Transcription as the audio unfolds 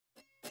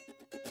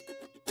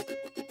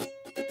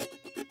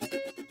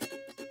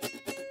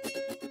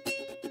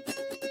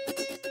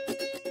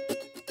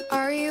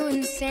Are you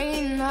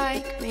insane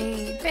like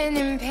me? Been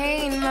in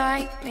pain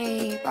like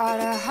me? Bought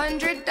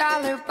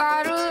 $100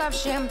 bottle of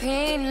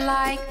champagne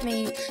like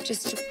me,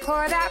 just to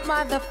pour that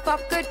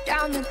motherfucker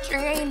down the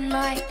drain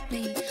like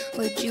me?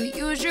 Would you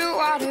use your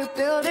water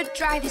bill to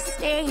dry the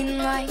stain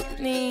like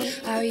me?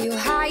 Are you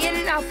high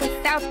enough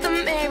without the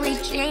Mary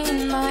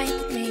Jane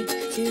like me?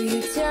 Do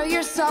you tear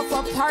yourself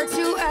apart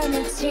to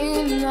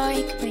entertain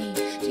like me?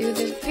 Do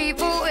the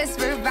people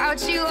whisper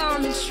about you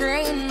on the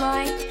train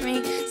like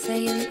me,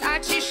 saying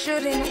that you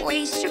shouldn't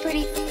waste your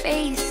pretty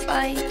face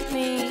like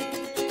me?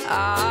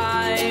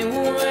 I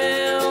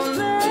will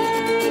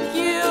make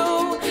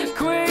you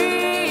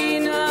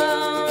queen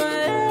of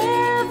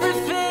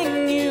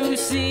everything you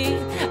see.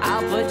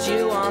 I'll put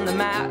you on the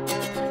map,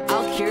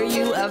 I'll cure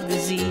you of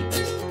disease.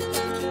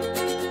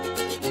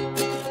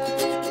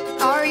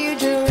 Are you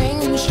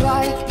deranged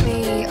like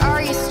me?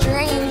 Are you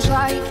strange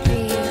like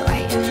me?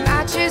 Lighting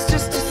matches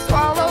just to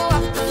swallow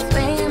up the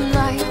flame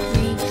like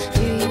me?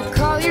 Do you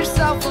call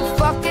yourself a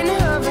fucking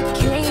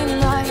hurricane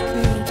like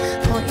me?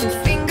 Pointing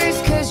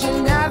fingers cause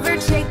you never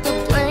take the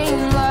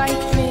blame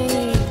like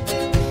me.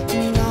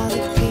 And all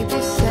the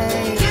people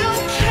say, you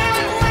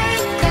can't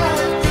wake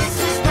up, this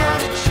is not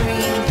a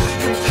dream.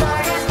 Your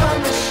part is a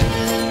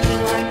machine, you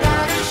are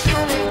not a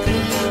human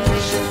being.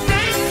 Wish your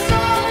face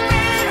so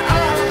lit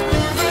up,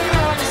 moving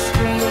on a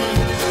screen.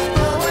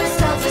 Lower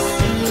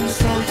self-esteem,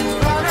 so you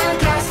run on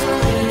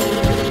gasoline.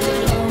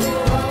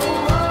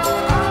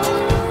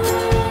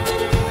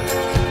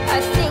 I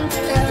think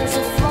there's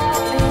a flaw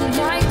in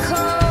my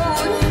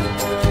code.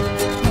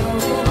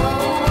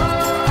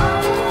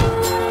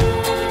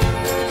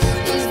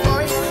 These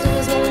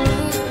voices won't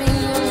leave me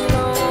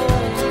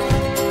alone.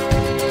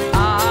 I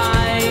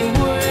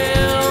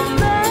will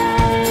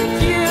make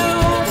you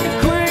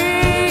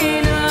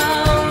queen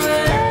of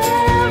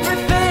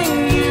everything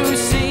you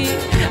see.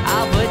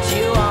 I'll put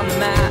you on the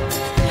map,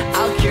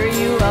 I'll cure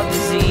you of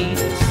disease.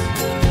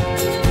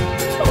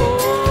 Oh,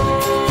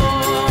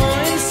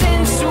 and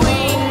since we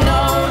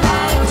know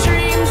that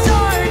dreams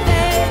are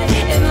dead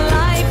and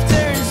life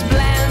turns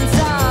plans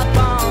up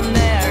on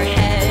their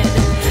head,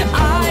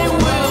 I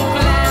will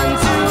plan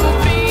to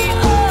be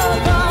a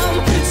bum,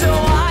 so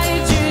I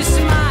just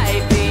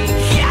might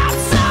become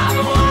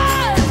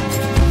someone.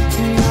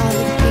 And all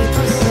the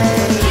people say,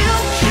 you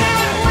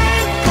can't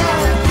wake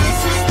up, this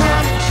is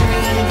not a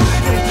dream.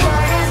 Your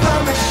part is a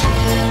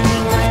machine,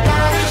 you are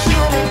not a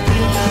human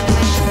being.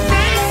 Wish your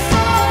face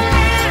so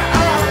lit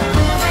up,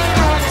 moving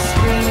on a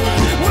screen.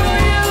 Will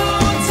you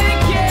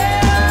take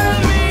care of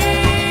me?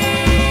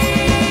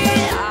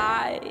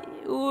 I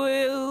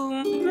will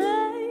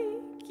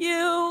make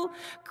you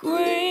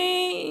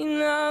queen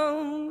of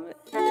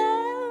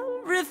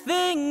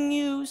everything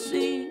you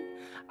see.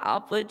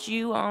 I'll put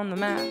you on the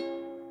map,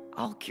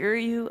 I'll cure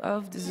you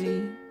of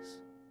disease.